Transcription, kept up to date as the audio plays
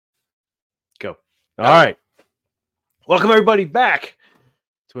All right. Welcome, everybody, back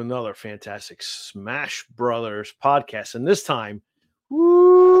to another fantastic Smash Brothers podcast. And this time,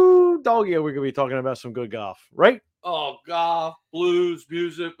 doggy, we're going to be talking about some good golf, right? Oh, golf, blues,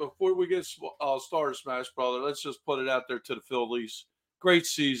 music. Before we get started, Smash Brother, let's just put it out there to the Phillies. Great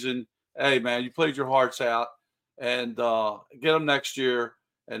season. Hey, man, you played your hearts out, and get them next year.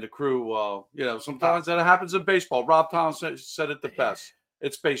 And the crew, sometimes that happens in baseball. Rob Thompson said it the best.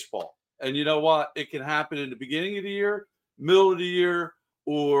 It's baseball. And you know what? It can happen in the beginning of the year, middle of the year,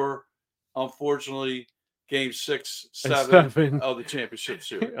 or, unfortunately, Game 6, 7 of the championship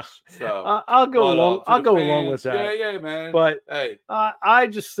series. So I'll go along with that. Yeah, man. But hey, I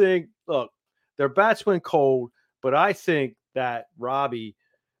just think, look, their bats went cold, but I think that Robbie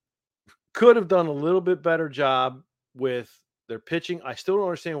could have done a little bit better job with their pitching. I still don't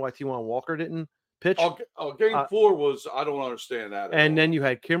understand why T1 Walker didn't pitch. Game 4 was, I don't understand that. And then you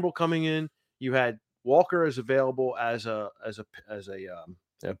had Kimbrel coming in. You had Walker as available as a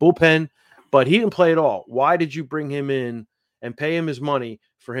bullpen, but he didn't play at all. Why did you bring him in and pay him his money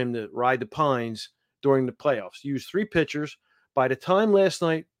for him to ride the pines during the playoffs? You used 3 pitchers. By the time last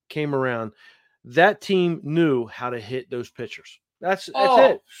night came around, that team knew how to hit those pitchers. That's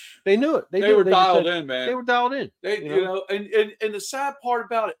it. They knew it. They were dialed in, man. They were dialed in. And the sad part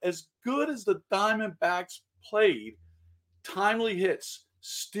about it, as good as the Diamondbacks played, timely hits,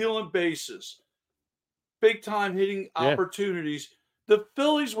 stealing bases, big time hitting opportunities, the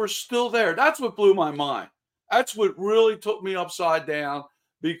Phillies were still there. That's what blew my mind. That's what really took me upside down,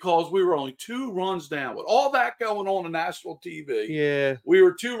 because we were only 2 runs down. With all that going on national TV, we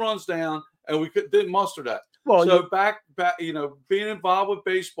were 2 runs down, and we didn't muster that. Well, so back, being involved with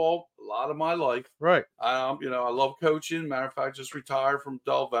baseball a lot of my life. Right. I love coaching. Matter of fact, just retired from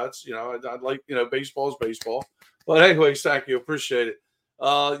Del Vets. I like, baseball is baseball. But anyways, thank you. Appreciate it.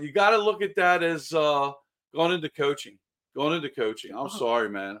 You got to look at that as going into coaching. I'm sorry,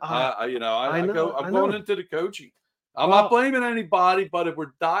 man. I'm going into the coaching. I'm not blaming anybody, but if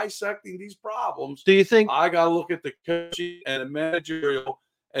we're dissecting these problems, do you think I got to look at the coaching and the managerial?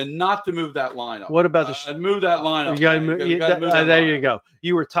 And not to move that lineup. What about move that lineup? There you go.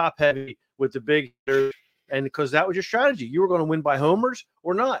 You were top heavy with the big hitters, and because that was your strategy, you were going to win by homers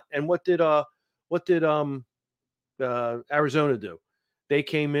or not. And what did Arizona do? They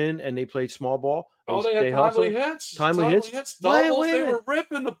came in and they played small ball. They had timely hits. Doubles. They were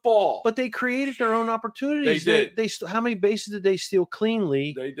ripping the ball. But they created their own opportunities. They did. They how many bases did they steal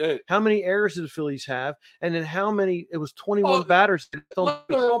cleanly? They did. How many errors did the Phillies have? And then how many? It was 21 batters.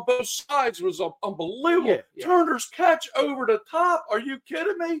 On both sides was unbelievable. Yeah. Turner's catch over the top. Are you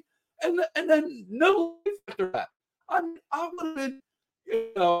kidding me? And then no after that. I would have been,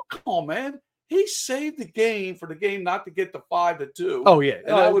 come on, man. He saved the game for the game not to get to 5-2. Oh, yeah.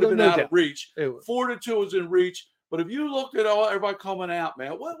 And that would have been out of reach. 4-2 was in reach. But if you looked at everybody coming out,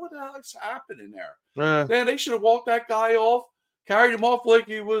 man, what the hell's happening there? Man, they should have walked that guy off, carried him off like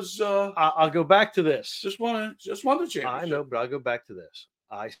he was. I'll go back to this. Just won the championship. I know, but I'll go back to this.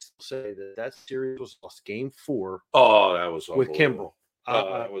 I still say that series was lost Game 4. Oh, that was with Kimbrel.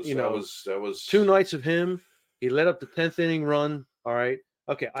 That was 2 nights of him. He led up the 10th inning run. All right.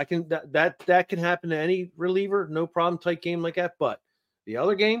 Okay, I can that can happen to any reliever, no problem, tight game like that. But the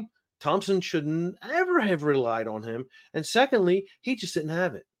other game, Thompson shouldn't ever have relied on him. And secondly, he just didn't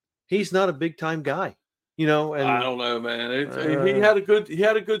have it. He's not a big time guy, And I don't know, man. He had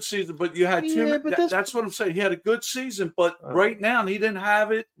a good season, but you had that's what I'm saying. He had a good season, but right now he didn't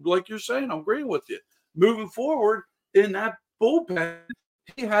have it. Like you're saying, I'm agreeing with you. Moving forward in that bullpen,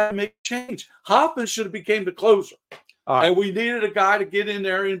 he had to make a change. Hoffman should have became the closer. Right. And we needed a guy to get in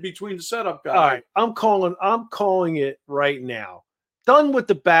there in between the setup guys. All right, I'm calling it right now. Done with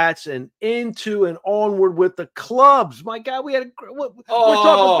the bats and into and onward with the clubs. My God, we're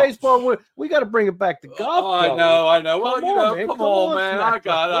talking baseball. We got to bring it back to golf. I know. Well, come on, man. I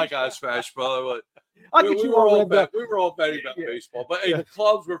got Smash Brother. We were all betting about baseball, but hey, the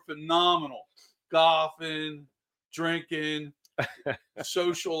clubs were phenomenal. Golfing, drinking.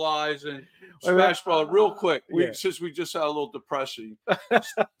 Socializing, Smash Brother. Real quick, since we just had a little depressing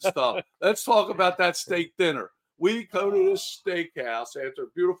stuff, let's talk about that steak dinner. We go to this steakhouse after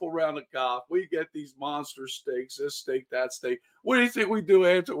a beautiful round of golf. We get these monster steaks, this steak, that steak. What do you think we do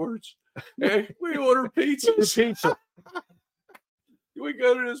afterwards? We order pizzas. We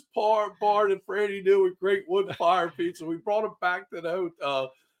go to this bar that Freddie knew with great wood fire pizza. We brought it back to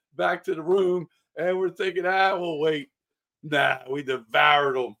the room, and we're thinking, we'll wait. Nah, we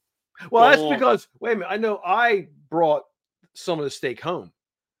devoured them. Well, that's because, wait a minute, I know I brought some of the steak home.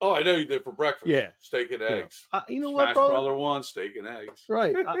 Oh, I know you did for breakfast. Yeah. Steak and eggs. You know Smash what, brother? Brother 1, steak and eggs.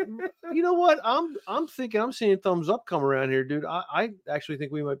 Right. You know what? I'm thinking I'm seeing thumbs up come around here, dude. I actually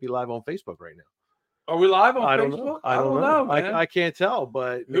think we might be live on Facebook right now. Are we live on I don't Facebook? know. I don't know, man. I can't tell,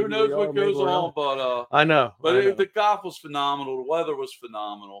 but who knows what goes on? But I know. The golf was phenomenal. The weather was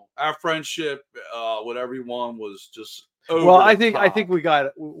phenomenal. Our friendship with everyone was just over well. I think we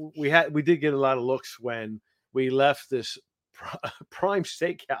did get a lot of looks when we left this prime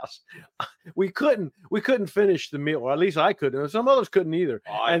steakhouse. We couldn't finish the meal, or at least I couldn't. Some others couldn't either.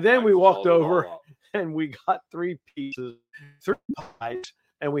 And then we walked over and we got 3 pizzas, 3 pies,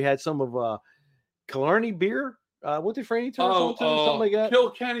 and we had some of Killarney beer. What did Franny turn us on to? Something like that.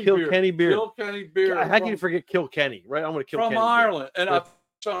 Kilkenny beer. Kilkenny beer. How can you forget Kilkenny? Right, I'm going to Kilkenny from Ireland, beer. and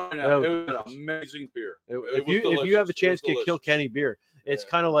it was an amazing beer. If you have a chance to get Kilkenny beer, it's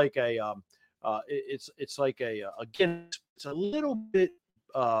kind of like a it's like a Guinness. It's a little bit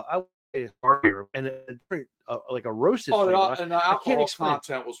I would say harder and like a roasted. And the alcohol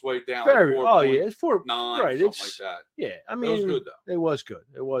content was way down. Very. It's 4.9. Right. It's like that. Yeah, I mean, it was good though. It was good.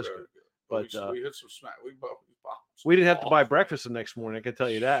 It was good. But we hit some smack. We didn't have to buy breakfast the next morning. I can tell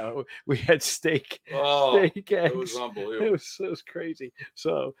you that. We had steak. Steak eggs. It was unbelievable. It was crazy.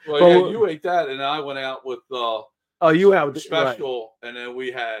 So, you ate that, and I went out with you out with special, and then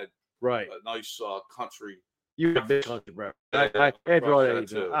we had a nice country. You had big country breakfast. I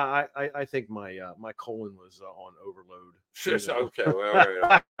think my colon was on overload. Okay,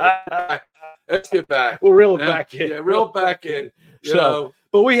 well, all right. Let's get back. We'll reel it back in. Yeah, reel back in.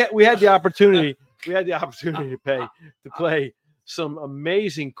 But we had the opportunity. We had the opportunity to play some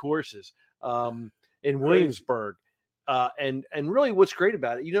amazing courses in Williamsburg, and really, what's great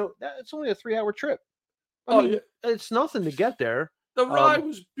about it, it's only a 3-hour trip. I mean, it's nothing to get there. The ride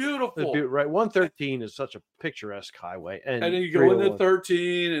was beautiful. Right, 113 is such a picturesque highway, and then you go into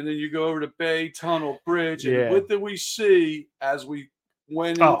 13, and then you go over the Bay Tunnel Bridge. And what did we see as we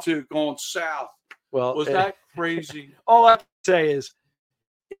went into going south? Well, was that crazy? All I can say is,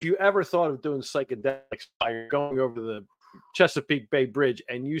 if you ever thought of doing psychedelics by going over the Chesapeake Bay Bridge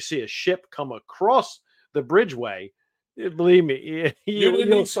and you see a ship come across the bridgeway, believe me, you didn't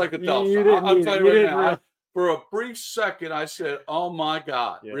need psychedelics. I'll tell you right now. For a brief second, I said, "Oh my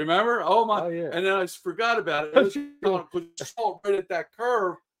God!" Yeah. Remember? Oh my! Yeah. And then I forgot about it. It was right at that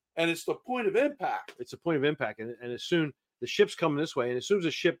curve, and it's the point of impact. It's a point of impact, and as soon the ship's coming this way, and as soon as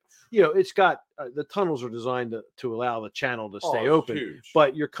the ship, it's got the tunnels are designed to allow the channel to stay open. Huge.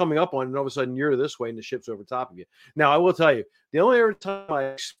 But you're coming up on it, and all of a sudden you're this way, and the ship's over top of you. Now, I will tell you, the only other time I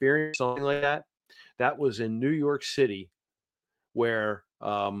experienced something like that was in New York City, where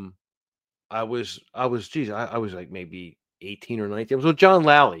I was like maybe 18 or 19. I was with John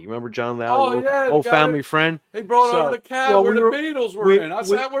Lally. You remember John Lally? Old family friend. They brought over the cab where the Beatles were in. I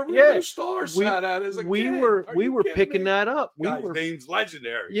sat where Ringo Starr sat at as a kid. We were picking that up. Name's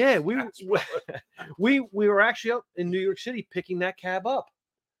legendary. Yeah, we were actually up in New York City picking that cab up.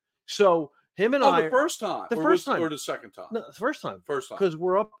 So him and I the first time. Or the second time. No, the first time. First time. Because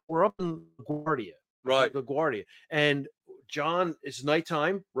we're up in LaGuardia. Right. LaGuardia. And John, it's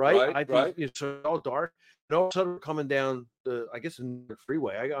nighttime, right? I think it's all dark. And all of a sudden, we're coming down the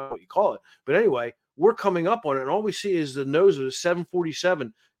freeway. I don't know what you call it. But anyway, we're coming up on it, and all we see is the nose of the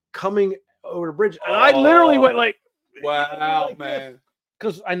 747 coming over the bridge. And I literally went like, wow, man.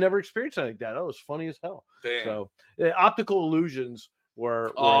 Because I never experienced anything like that. That was funny as hell. Damn. So the optical illusions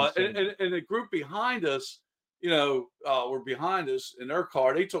were and the group behind us, were behind us in their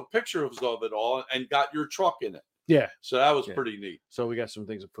car. They took pictures of it all and got your truck in it. Yeah. So that was pretty neat. So we got some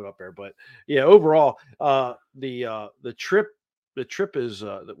things to put up there, but yeah, overall, the trip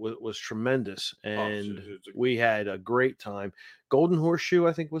was tremendous, and we had a great time. Golden Horseshoe,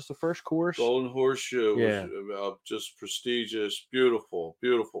 I think, was the first course. Golden Horseshoe was just prestigious, beautiful,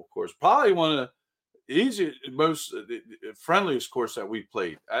 beautiful course. Probably one of the easiest, most friendliest course that we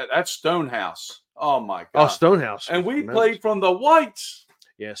played at Stonehouse. Oh my God! Oh, Stonehouse, and we played from the whites.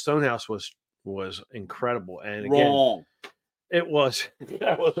 Yeah, Stonehouse was incredible, and again, it was.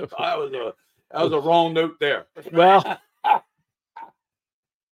 That was a wrong note there. Well,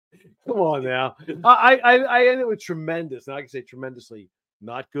 come on now. I ended with tremendous. Now I can say tremendously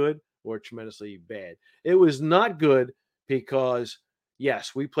not good or tremendously bad. It was not good because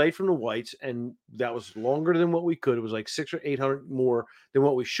yes, we played from the whites, and that was longer than what we could. It was like 600 or 800 more than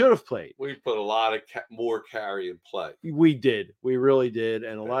what we should have played. We put a lot of more carry in play. We did. We really did,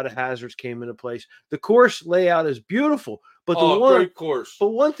 and a lot of hazards came into place. The course layout is beautiful, but great course. But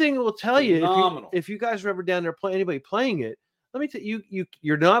one thing will tell you, if you guys are ever down there anybody playing it, let me tell you,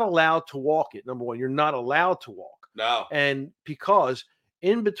 you're not allowed to walk it. Number one, you're not allowed to walk. No, and because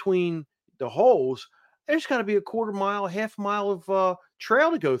in between the holes, there's got to be a quarter mile, half mile of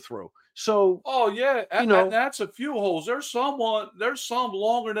trail to go through. So, oh yeah, and that's a few holes. There's some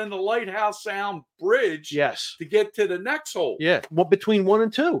longer than the Lighthouse Sound Bridge. Yes, to get to the next hole. Yeah, well, between 1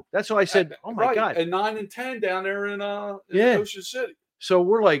 and 2. That's why I said, "Oh my God!" And 9 and 10 down there in Ocean City. So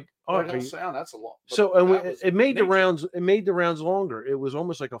we're like, "Oh, Lighthouse Sound, that's a lot." So, and it made the rounds. It made the rounds longer. It was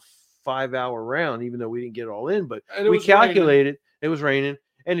almost like a 5-hour round, even though we didn't get it all in. But we calculated it was raining.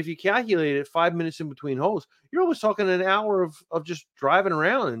 And if you calculate it, 5 minutes in between holes, you're almost talking an hour of just driving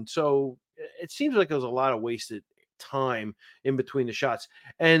around. And so it seems like there was a lot of wasted time in between the shots.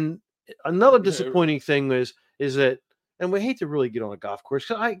 And another disappointing thing is that, and we hate to really get on a golf course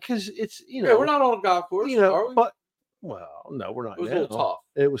because it's, we're not on a golf course, are we? But well, no, we're not. It was a little tough.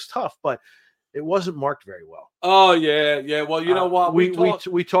 It was tough, but it wasn't marked very well. Oh yeah. Well, you know what? We talked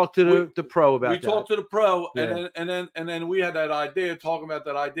to the pro about that. We talked to the pro, and then we had that idea, talking about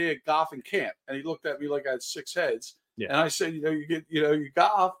that idea, golf and camp. And he looked at me like I had 6 heads. Yeah. And I said, you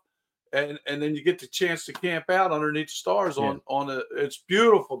golf, and then you get the chance to camp out underneath the stars on the. It's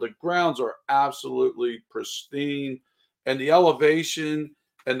beautiful. The grounds are absolutely pristine, and the elevation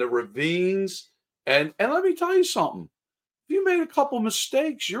and the ravines. And let me tell you something. If you made a couple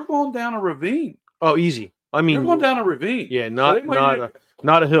mistakes, you're going down a ravine. Oh, easy. I mean, you're going down a ravine. Yeah, not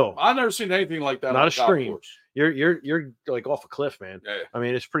a hill. I've never seen anything like that. Not a stream. You're like off a cliff, man. Yeah. I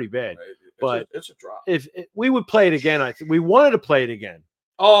mean, it's pretty bad. But it's a drop. If we would play it again, we wanted to play it again.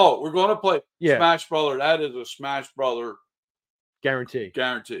 Oh, we're going to play Smash Brother. That is a Smash Brother guarantee.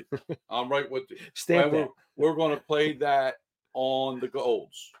 I'm right with you. We're going to play that on the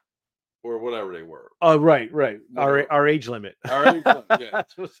golds. Or whatever they were. Oh, right. Our age limit. Our age limit, yeah.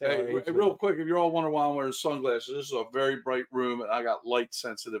 Real quick, if you're all wondering why I'm wearing sunglasses, this is a very bright room, and I got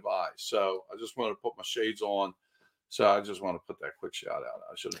light-sensitive eyes. So I just wanted to put my shades on. So I just want to put that quick shout out.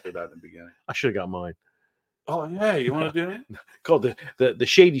 I should have did that in the beginning. I should have got mine. Oh, yeah. You want to do that? Called the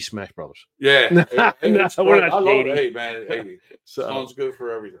Shady Smash Brothers. Yeah. We're not shady. Hey, man. Hey, sounds good for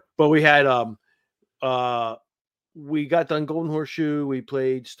everything. But we had we got done Golden Horseshoe. We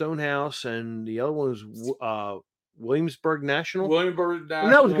played Stonehouse, and the other one was Williamsburg National. And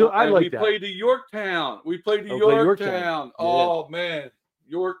that was good. I like that. We played the Yorktown. Yorktown. Oh, man.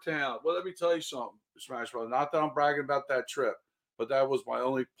 Yorktown. Well, let me tell you something, Smash Brothers. Not that I'm bragging about that trip, but that was my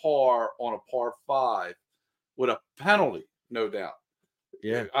only par on a par 5 with a penalty, no doubt.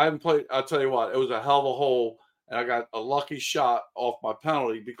 Yeah. I haven't played. I'll tell you what, it was a hell of a hole, and I got a lucky shot off my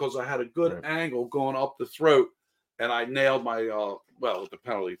penalty because I had a good angle going up the throat. And I nailed my with the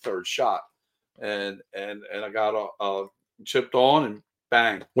penalty third shot, and I got chipped on and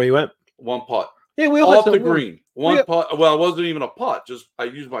bang. Where you went? One putt. Yeah, we all off the green. One putt. Well, it wasn't even a putt. Just I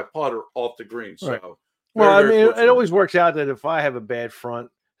used my putter off the green. So, it always works out that if I have a bad front,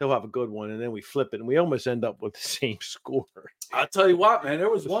 he'll have a good one, and then we flip it, and we almost end up with the same score. I'll tell you what, man.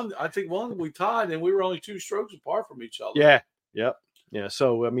 There was one. I think one we tied, and we were only 2 strokes apart from each other. Yeah. Yep. Yeah,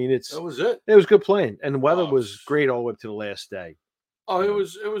 so I mean, that was it. It was good playing, and the weather was great all the way up to the last day. Oh, it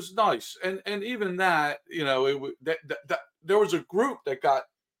was nice, and even that, there was a group that got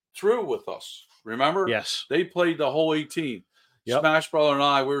through with us. Remember? Yes, they played the whole 18. Yep. Smash Brother and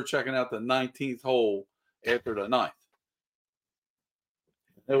I, we were checking out the 19th hole after the 9th.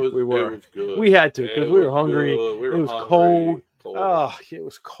 It was good. We had to because we were hungry. It was cold. Oh, it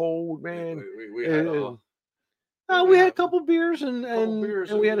was cold, man. We had a couple beers and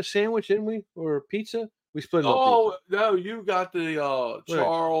we had a sandwich, didn't we? Or pizza? We split it up. Oh, no, you got the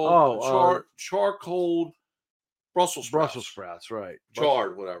charcoal Brussels sprouts, right.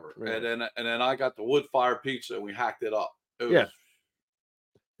 Charred, whatever. Right. And then I got the wood fire pizza and we hacked it up. It was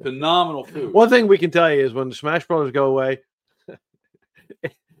phenomenal food. One thing we can tell you is when the Smash Brothers go away,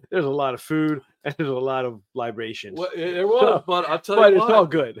 there's a lot of food and there's a lot of libations. Well, it was, but I'll tell you what. But it's all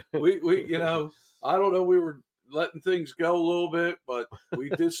good. We I don't know, we were letting things go a little bit, but we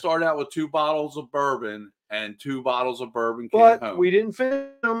did start out with 2 bottles of bourbon, and 2 bottles of bourbon came home. We didn't finish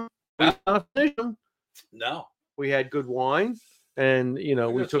them. No. We had good wine, and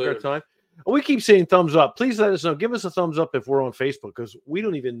we took our time. We keep saying thumbs up. Please let us know. Give us a thumbs up if we're on Facebook, because we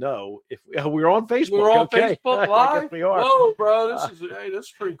don't even know if we're on Facebook. We're on Facebook Live. We are. Whoa, bro! This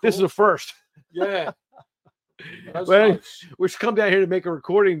is pretty cool. This is the first. Yeah. Nice. We should come down here to make a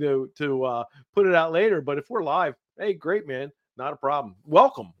recording to put it out later. But if we're live, hey, great, man, not a problem.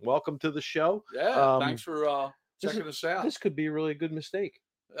 Welcome to the show. Yeah, thanks for checking us out. This could be a really good mistake.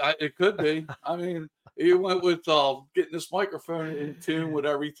 It could be. I mean, you went with getting this microphone in tune with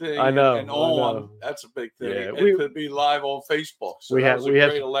everything. I know. And on. Know. That's a big thing. Yeah, it could be live on Facebook. So we had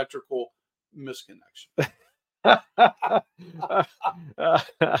great electrical misconnection.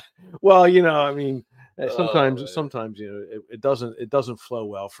 Well, I mean, sometimes, man. it doesn't flow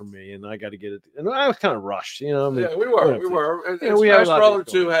well for me, and I got to get it. And I was kind of rushed, I mean, Yeah, we were. And we have a Smash lot of Brother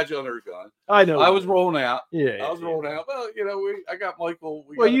things going 2 on. had you under a gun. I know. I was rolling out. Yeah, I was rolling out. Well, I got Michael.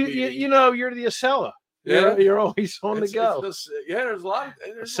 We Well, got a you're the Acela. Yeah. You're always on the It's go. there's a lot.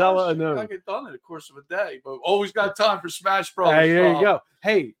 There's a Acela lot of shit unknown. I get done in the course of a day, but always got time for Smash Brothers. Hey, there you go.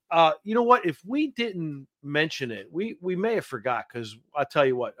 Hey, you know what? If we didn't mention it, we may have forgot, because I'll tell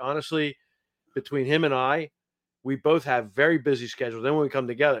you what, honestly, between him and I, we both have very busy schedules. Then when we come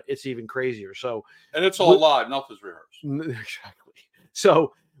together, it's even crazier. So, and it's all live, nothing's rehearsed. Exactly.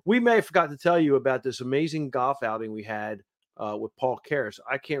 So we may have forgot to tell you about this amazing golf outing we had with Paul Karras.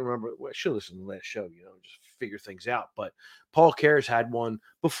 I can't remember. I should listen to the last show, just figure things out. But Paul Karras had one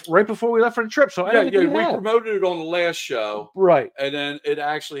right before we left for the trip. So we promoted it on the last show, right? And then it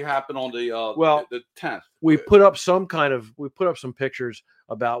actually happened on the the 10th. We put up some pictures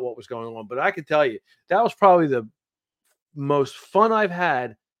about what was going on. But I can tell you, that was probably the most fun I've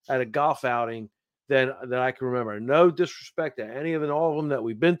had at a golf outing that I can remember. No disrespect to any of all of them that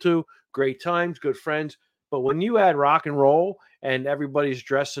we've been to. Great times, good friends. But when you add rock and roll and everybody's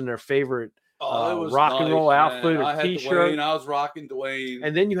dressed in their favorite rock and roll outfit or T-shirt, I was rocking Dwayne,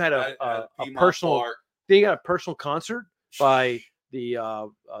 and then you had a personal. Then you got a personal concert by the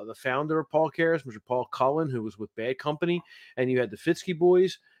founder of Paul Karras, Mr. Paul Cullen, who was with Bad Company, and you had the Fitzky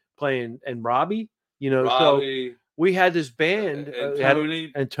Boys playing, and Robbie. Robbie, so we had this band,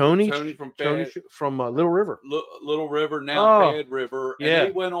 and Tony from Little River. Little River, now Bad River, and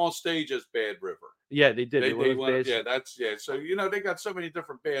they went on stage as Bad River. Yeah, they did. They went, So they got so many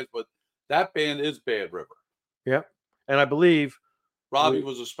different bands, but that band is Bad River. Yep, and I believe Robbie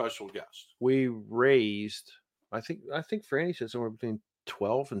was a special guest. We raised, I think Franny said somewhere between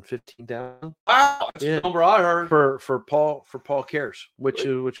 12 and 15,000. Wow, that's the number I heard for Paul Karras, which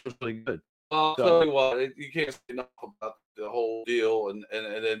was really good. I'll tell you what, you can't say enough about the whole deal, and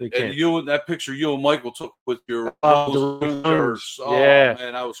you and that picture you and Michael took with your Stones.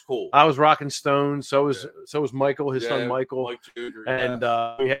 Man, that was cool. I was rocking Stones. So was Michael, his son Michael, Mike Jr., and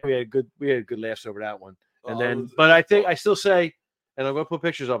we had good laughs over that one. And then, but I still say, and I'm going to put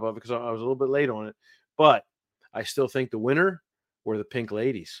pictures up of it because I was a little bit late on it, but I still think the winner were the Pink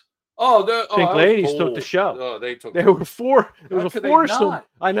Ladies. Pink Ladies took the show. Oh, they took. There were four. It was a foursome.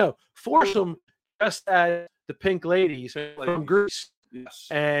 I know, foursome dressed as the Pink Ladies from Greece. Yes,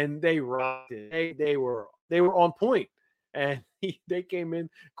 and they rocked it. They were on point, and they came in.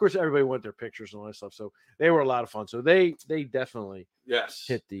 Of course, everybody wanted their pictures and all that stuff, so they were a lot of fun. So they definitely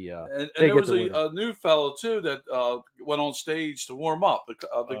hit the. And there was a new fellow too that went on stage to warm up.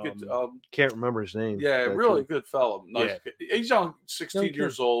 Can't remember his name. Yeah, really good fellow. Nice. Yeah. He's young, 16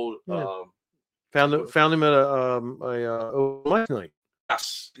 years old. Yeah. Found him at a mic night.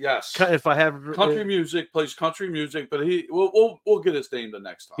 Yes. If I have country music, plays country music, but we'll get his name the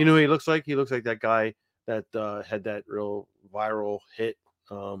next time. You know who he looks like? He looks like that guy that had that real viral hit.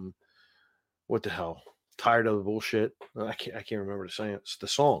 What the hell? Tired of the bullshit. I can't remember the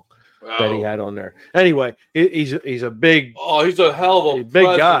song that he had on there. Anyway, he's a big. Oh, he's a hell of a big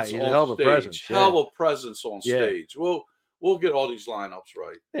guy. He's a hell of a presence. Hell of a presence on stage. We'll get all these lineups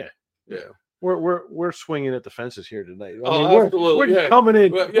right. Yeah. We're swinging at the fences here tonight. Absolutely. We're coming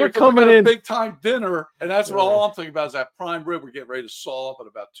in. We're coming in. Big time dinner, and that's what all I'm thinking about is that prime rib we're getting ready to saw up in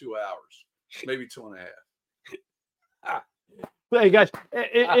about 2 hours, maybe 2.5. Hey guys,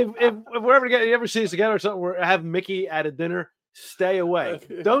 if we're ever together, you ever see us together or something, we're have Mickey at a dinner. Stay away.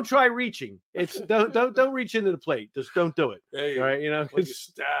 Don't try reaching. Don't reach into the plate. Just don't do it. Hey, all right, like a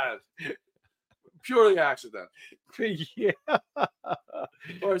stab. Purely accident. Yeah.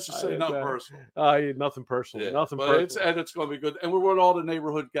 Or I should say nothing personal. Nothing personal. Yeah. Nothing but personal. It's going to be good. And we're with all the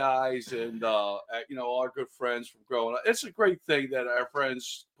neighborhood guys and our good friends from growing up. It's a great thing that our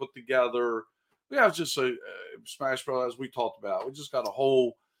friends put together. We have just a Smash Bros. As we talked about. We just got a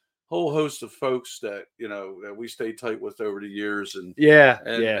whole host of folks that that we stay tight with over the years, and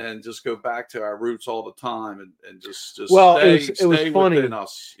just go back to our roots all the time, and just it was funny.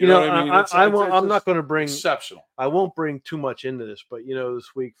 Us. You know what I mean? I'm not going to bring exceptional. I won't bring too much into this, but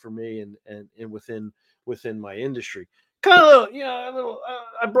this week for me and within my industry, kind of a little.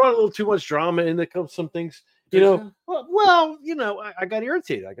 I brought a little too much drama into some things. I got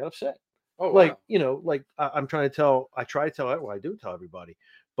irritated. I got upset. Oh, I'm trying to tell. I try to tell. Well, I do tell everybody,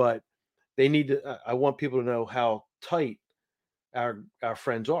 but they need to. I want people to know how tight our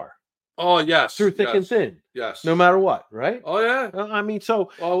friends are. Oh yes, through thick and thin. Yes, no matter what, right? Oh yeah. I mean,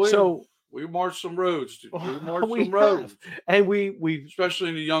 we marched some roads. We marched some roads, and we especially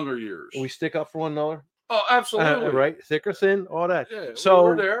in the younger years. We stick up for one another. Oh, absolutely. Right, thick or thin, all that. Yeah, So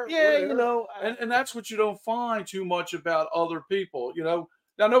we're there. yeah, We're there. And that's what you don't find too much about other people. Now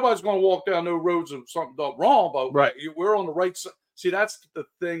nobody's going to walk down no roads of something done wrong, but right. We're on the right side. See, that's the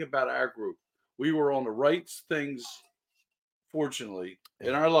thing about our group. We were on the right things, fortunately,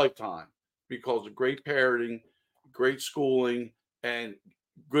 in our lifetime because of great parenting, great schooling, and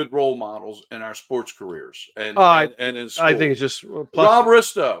good role models in our sports careers and in school. I think it's just Rob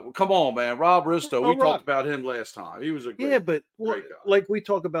Risto. Come on, man. Rob Risto. We Rob. talked about him last time. He was a great, but great guy. like we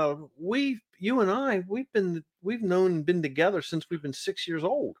talk about, you and I, we've known and been together since we've been 6 years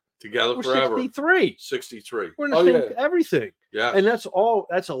old. Together We're forever. 63. 63. We're in the same everything. Yeah. And that's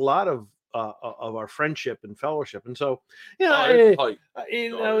a lot of our friendship and fellowship. And so,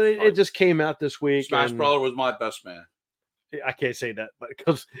 it just came out this week. Smash Brother was my best man. I can't say that, but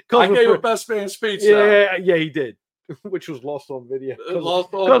because I gave a best man speech. Yeah, he did, which was lost on video. Because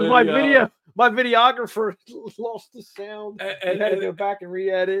my videographer lost the sound and had to go back and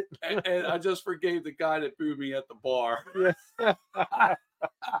re-edit. And I just forgave the guy that booed me at the bar. Yeah.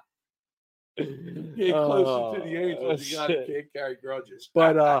 Get closer to the angels. You can't carry grudges.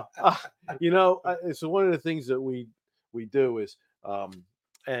 But so one of the things that we do is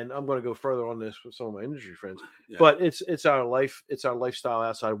and I'm going to go further on this with some of my industry friends, but it's our lifestyle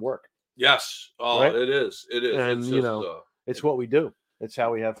outside work. Yes. Oh, right? It is. And it's what we do. It's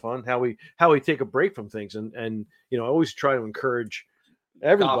how we have fun, how we take a break from things. And I always try to encourage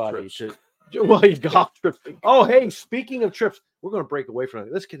everybody to golf trips. Oh, hey, speaking of trips, we're going to break away from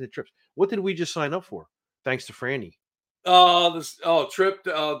it. Let's get to trips. What did we just sign up for? Thanks to Franny. Trip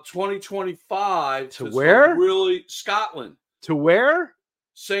 2025 to where? Really, Scotland. To where?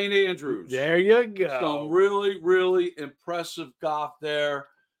 St. Andrews. There you go. Some really, really impressive golf there.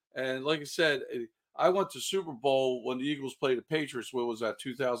 And like I said, I went to Super Bowl when the Eagles played the Patriots. What was that,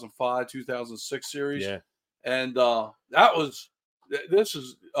 2005, 2006 series? Yeah. And this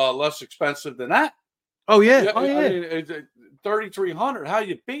is less expensive than that. Oh, yeah. I mean, it's $3,300. How are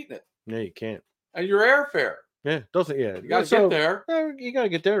you beating it? No, you can't. And your airfare. Yeah, doesn't. Yeah, you got to get there. You got to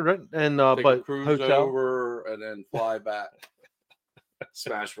get there, right? And take but a cruise hotel over and then fly back.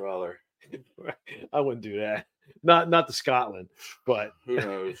 Smash Brother. I wouldn't do that. Not to Scotland, but who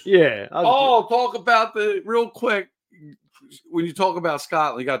knows? Yeah. Talk about real quick. When you talk about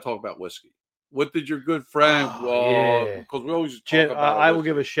Scotland, you got to talk about whiskey. What did your good friend? Because we always talk about. I will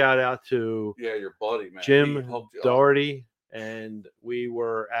give a shout out to your buddy, man, Jim Doherty, and we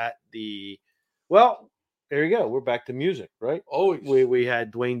were at the. Well, there you go. We're back to music, right? Always. We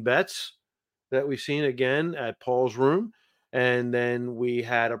had Dwayne Betts that we've seen again at Paul's Room. And then we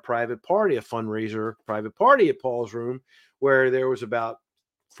had a private party, a fundraiser private party at Paul's Room, where there was about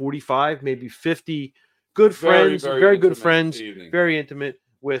 45, maybe 50 good friends, very good friends, evening. Very intimate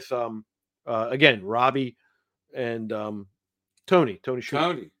with, again, Robbie and Tony.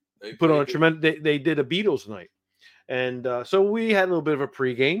 They put on a tremendous, they did a Beatles night. And so we had a little bit of a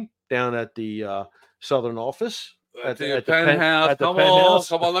pregame down at the Southern office. At the penthouse. Come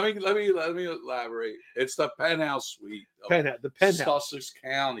on. Let me elaborate. It's the penthouse suite. The penthouse. Sussex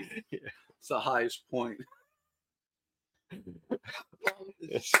County. Yeah. It's the highest point.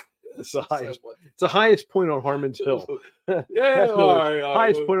 It's the highest point on Harmon's Hill. Yeah, all right.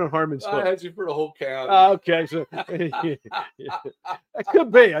 Highest point on Harmon's Hill. I had you for the whole county. Okay, so it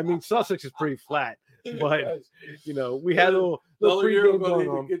could be. I mean, Sussex is pretty flat, but we had a little year going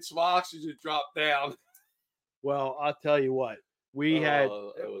on. Get some oxygen, drop down. Well, I'll tell you what, we had,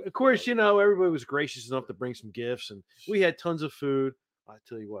 of course, everybody was gracious enough to bring some gifts, and we had tons of food. I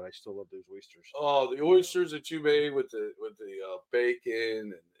tell you what, I still love those oysters. Oh, the oysters that you made with the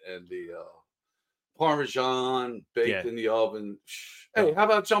bacon and the Parmesan baked in the oven. Hey, how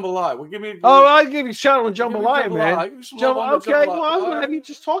about jambalaya? I'll give you a shout on jambalaya, man. Okay, well, I was going to have you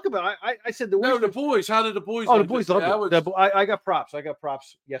just talk about it. I said the boys. How did the boys? Oh, the boys loved it. I got props. I got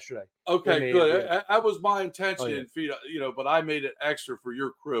props yesterday. Okay, good. That was my intention, but I made it extra for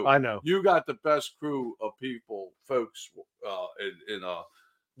your crew. I know. You got the best crew of folks in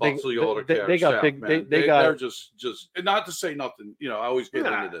Buxley, Aldercare. They got big. They're just not to say nothing. I always get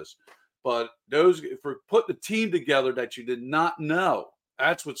into this. But those, for putting a team together that you did not know,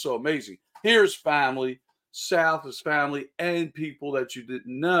 that's what's so amazing. Here's family, South is family, and people that you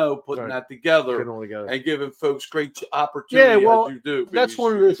didn't know, putting that together and giving folks great opportunity as you do. That's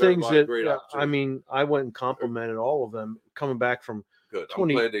one of the things that, I went and complimented all of them coming back from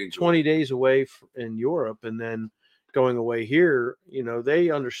 20 days away in Europe and then going away here. They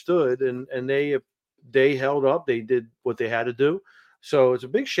understood and they held up. They did what they had to do. So it's a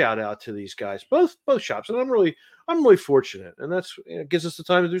big shout out to these guys, both shops, and I'm really fortunate, and that's it gives us the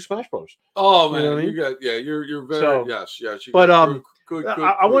time to do Smash Bros. Oh man, You know what I mean? you're very So, yes. You but got good.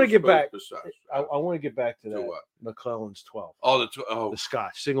 I want to get back. Besides, I want to get back to that. what? McClellan's 12. Oh, The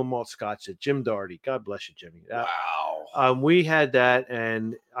Scotch, single malt Scotch at Jim Doherty. God bless you, Jimmy. wow. We had that,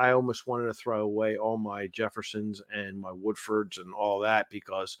 and I almost wanted to throw away all my Jeffersons and my Woodfords and all that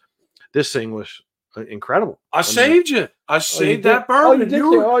because this thing was incredible. I saved you. I saved that bourbon.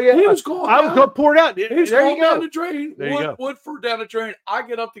 Oh, you did. Yeah. He was going. I was going to pour it out. He was there going you go. down the drain. There you go. Woodford down the drain. I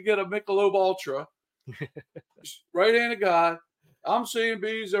get up to get a Michelob Ultra. Right-handed guy. I'm seeing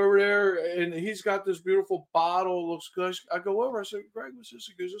bees over there, and he's got this beautiful bottle. Looks good. I go over. I said, Greg, what's this?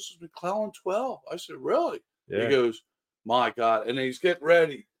 He goes, this is McClellan 12. I said, really? Yeah. He goes, my God. And he's getting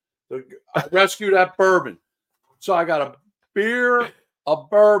ready. I rescue that bourbon. So I got a beer, a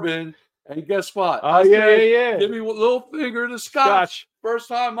bourbon, and guess what? Oh, yeah. Give me a little finger to Scotch. First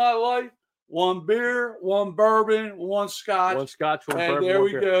time in my life. One beer, one bourbon, one Scotch. One Scotch, one and bourbon. And there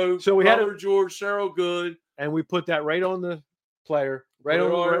we go. So we had George Thorogood. And we put that right on the player. Right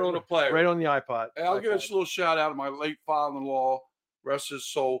on the player. Right on the iPod. And I'll give a little shout out to my late father-in-law, rest his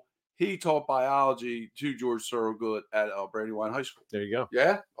soul. He taught biology to George Thorogood at Brandywine High School. There you go.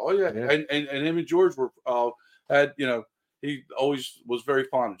 Yeah. Oh, yeah. And him and George were he always was very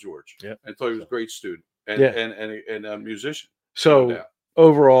fond of George. Yeah. And thought he was a great student and a musician. So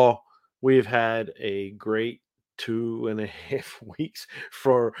overall, we've had a great 2.5 weeks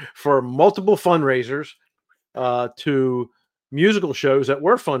for multiple fundraisers, to musical shows that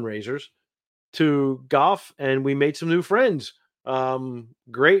were fundraisers, to golf, and we made some new friends.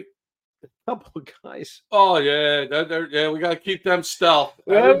 Great couple of guys. Oh yeah, we got to keep them stealth.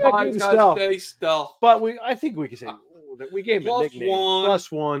 Everybody's got to stay stealth. But I think we can say that we gave him a nickname,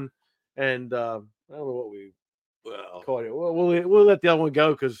 +1, and I don't know what we called it. We'll let the other one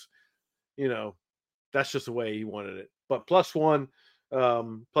go because that's just the way he wanted it. But +1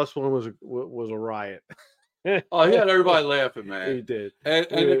 was a riot. Oh, he had everybody laughing, man. He did. And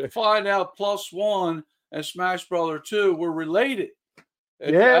to find out +1 and Smash Brother 2 were related.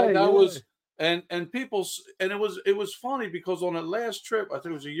 Was people, and it was funny because on the last trip, I think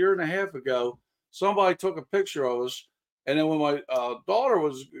it was 1.5 years ago, somebody took a picture of us, and then when my daughter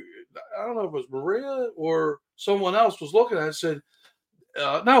was, I don't know if it was Maria or someone else was looking at it, I said,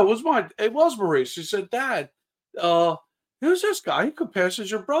 no, it was Maria. She said, Dad, who's this guy? He compares as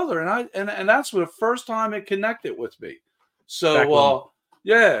your brother. And that's the first time it connected with me. So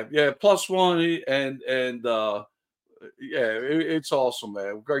 +1 and it's awesome,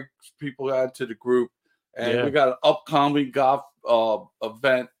 man. Great people add to the group. And we got an upcoming golf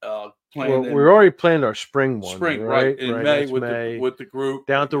event planned. We already planned our spring one. Right? In May with the group.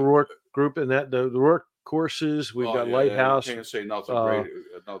 Down at the Rourke group, and that the Rourke courses. We've got Lighthouse. Can't say nothing great,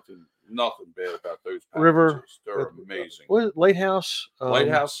 nothing bad about those packages. River. They're amazing. What is it? Lighthouse?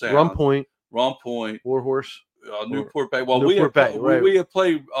 Lighthouse Sound. Rum Point. Warhorse. Newport Bay. Well, Newport Bay, we had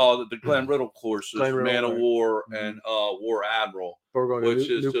played the Glen Riddle courses, Man of War and War Admiral, which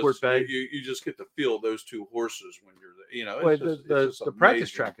is Newport Bay. You just get to feel those two horses when you're there. The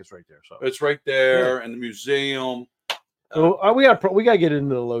practice track is right there. So it's right there, and the museum. We got to get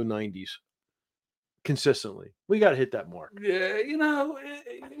into the low 90s consistently. We got to hit that mark. Yeah,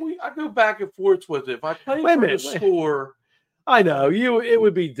 I go back and forth with it. If I play for the score, I know it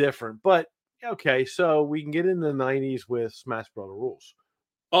would be different, but. Okay, so we can get in the 90s with Smash Brother rules.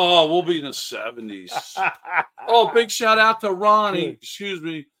 Oh, we'll be in the 70s. Oh, big shout out to Ronnie. Excuse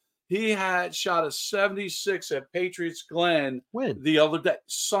me. He had shot a 76 at Patriots Glen the other day,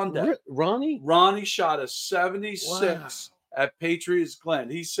 Sunday. Ronnie shot a 76 at Patriots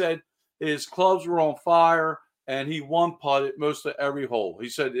Glen. He said his clubs were on fire and he one putted most of every hole. He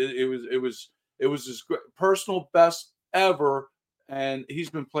said it was his personal best ever. And he's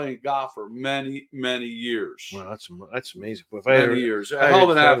been playing golf for many, many years. Wow, that's amazing. Many years. A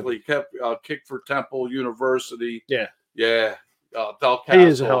hell of an athlete. Kicked for Temple University. Yeah. Del Castle. He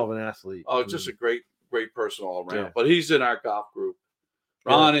is a hell of an athlete. Oh, just a great person all around. Yeah. But he's in our golf group.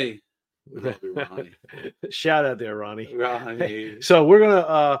 Ronnie. We love you, Ronnie. Shout out there, Ronnie. Ronnie. So we're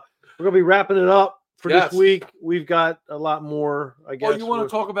gonna be wrapping it up for this week. We've got a lot more, I guess. Well, you want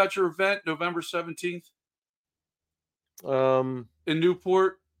to talk about your event, November 17th? In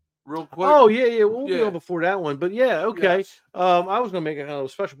Newport, real quick. Oh yeah, we'll be on before that one, but okay. Yes. I was gonna make it kind of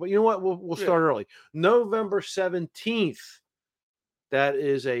special, but you know what? We'll start early. November 17th. That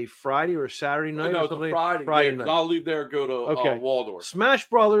is a Friday or Saturday night. No, it's a Friday night. I'll leave there and go to Waldorf. Smash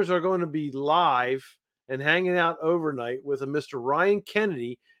Brothers are going to be live and hanging out overnight with a Mr. Ryan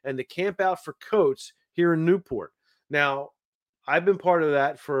Kennedy and the Camp Out for Coats here in Newport. Now, I've been part of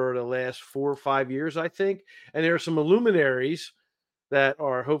that for the last 4 or 5 years, I think. And there are some luminaries that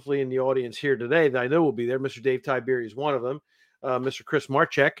are hopefully in the audience here today that I know will be there. Mr. Dave Tiberi is one of them. Mr. Chris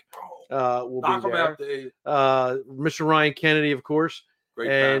Marchek will be there. Mr. Ryan Kennedy, of course.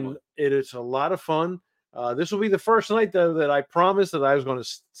 Great and family. It is a lot of fun. This will be the first night, though, that I promised that I was going to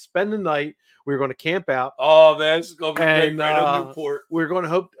spend the night. We were going to camp out. Oh, man, this is going to be great right on Newport. We're going to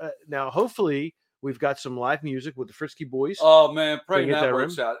hope now. Hopefully, we've got some live music with the Frisky Boys. Oh man, pray that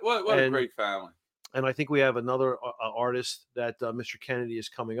works out. What a great family. And I think we have another artist that Mr. Kennedy is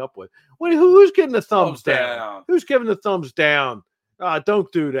coming up with. Who's getting the thumbs down? Who's giving the thumbs down?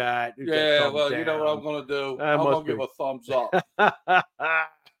 Don't do that. Yeah, well, down. You know what I'm going to do? I'm going to give a thumbs up.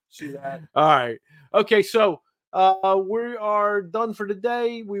 See that? All right. Okay, so we are done for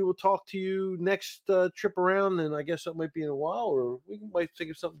today. We will talk to you next trip around, and I guess that might be in a while, or we might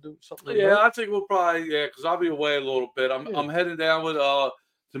think of something. Yeah, I think we'll probably because I'll be away a little bit. I'm heading down with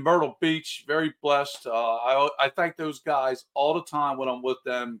to Myrtle Beach. Very blessed. I thank those guys all the time when I'm with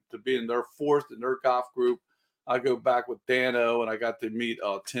them to be in their fourth in their golf group. I go back with Dano, and I got to meet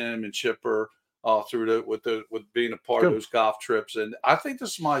Tim and Chipper through with being a part of those golf trips. And I think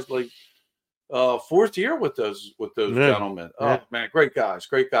this is my fourth year with those gentlemen. Oh man, great guys.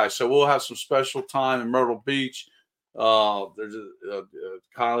 So we'll have some special time in Myrtle Beach. There's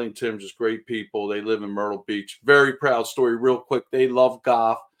Kylie and Tim, just great people. They live in Myrtle Beach. Very proud story. Real quick, they love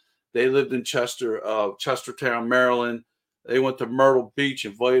golf. They lived in Chestertown, Maryland. They went to Myrtle Beach,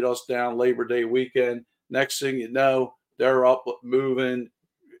 invited us down Labor Day weekend. Next thing you know, they're up moving,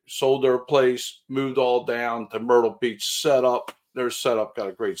 sold their place, moved all down to Myrtle Beach, set up. Their setup got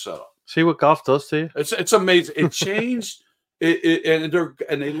a great setup. See what golf does to you? It's amazing. It changed. And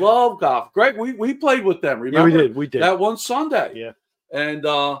they love golf. Greg, we played with them. Remember? Yeah, we did that one Sunday. Yeah, and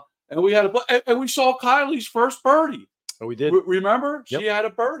we had and we saw Kylie's first birdie. Oh, we did. Remember? Yep. She had a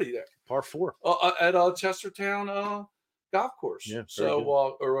birdie there, par 4 at Chestertown golf course. Yeah, so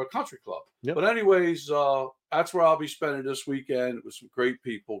or a country club. Yep. But anyways, that's where I'll be spending this weekend with some great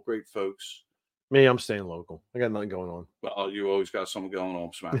people, great folks. Me, I'm staying local. I got nothing going on. Well, you always got something going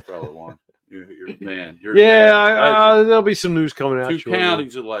on, Smash Brother One. You're man. There'll be some news coming out. 2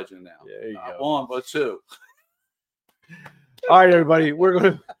 counties a legend now. Yeah, you Not go. 1, but 2. All right, everybody. We're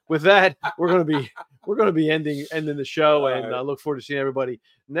gonna be ending the show, and I look forward to seeing everybody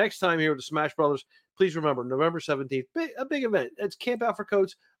next time here with the Smash Brothers. Please remember, November 17th, a big event. It's Camp Out for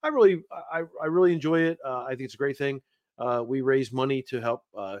Coats. I really enjoy it. I think it's a great thing. We raise money to help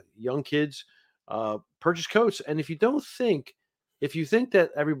young kids purchase coats. And if you think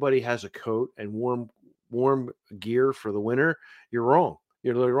that everybody has a coat and warm gear for the winter, you're wrong.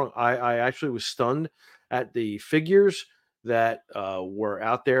 You're literally wrong. I actually was stunned at the figures that were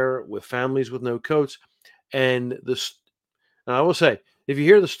out there with families with no coats. And I will say, if you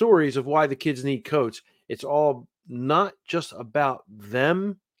hear the stories of why the kids need coats, it's all not just about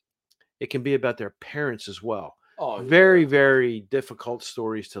them. It can be about their parents as well. Oh, very, very difficult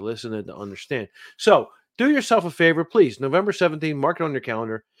stories to listen and to understand. So do yourself a favor, please. November 17th, mark it on your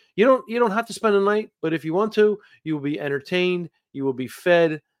calendar. You don't have to spend a night, but if you want to, you will be entertained. You will be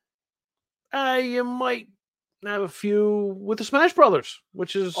fed. You might have a few with the Smash Brothers,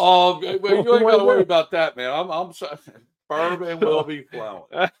 which is you ain't got to worry about that, man. I'm sorry. Bourbon will be flowing.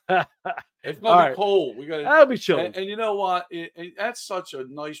 It's gonna be cold. That'll be chilling. And you know what? That's such a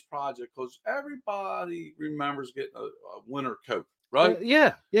nice project because everybody remembers getting a winter coat, right?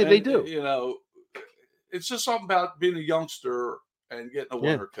 Yeah, they do. You know, it's just something about being a youngster and getting a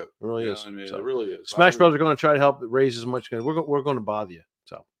winter coat. It really is. I mean, it really is. Smash Brothers are going to try to help raise as much. We're going to bother you.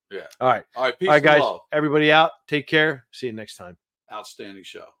 So yeah. All right. All right. Peace all right, guys. Love. Everybody out. Take care. See you next time. Outstanding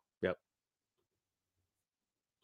show.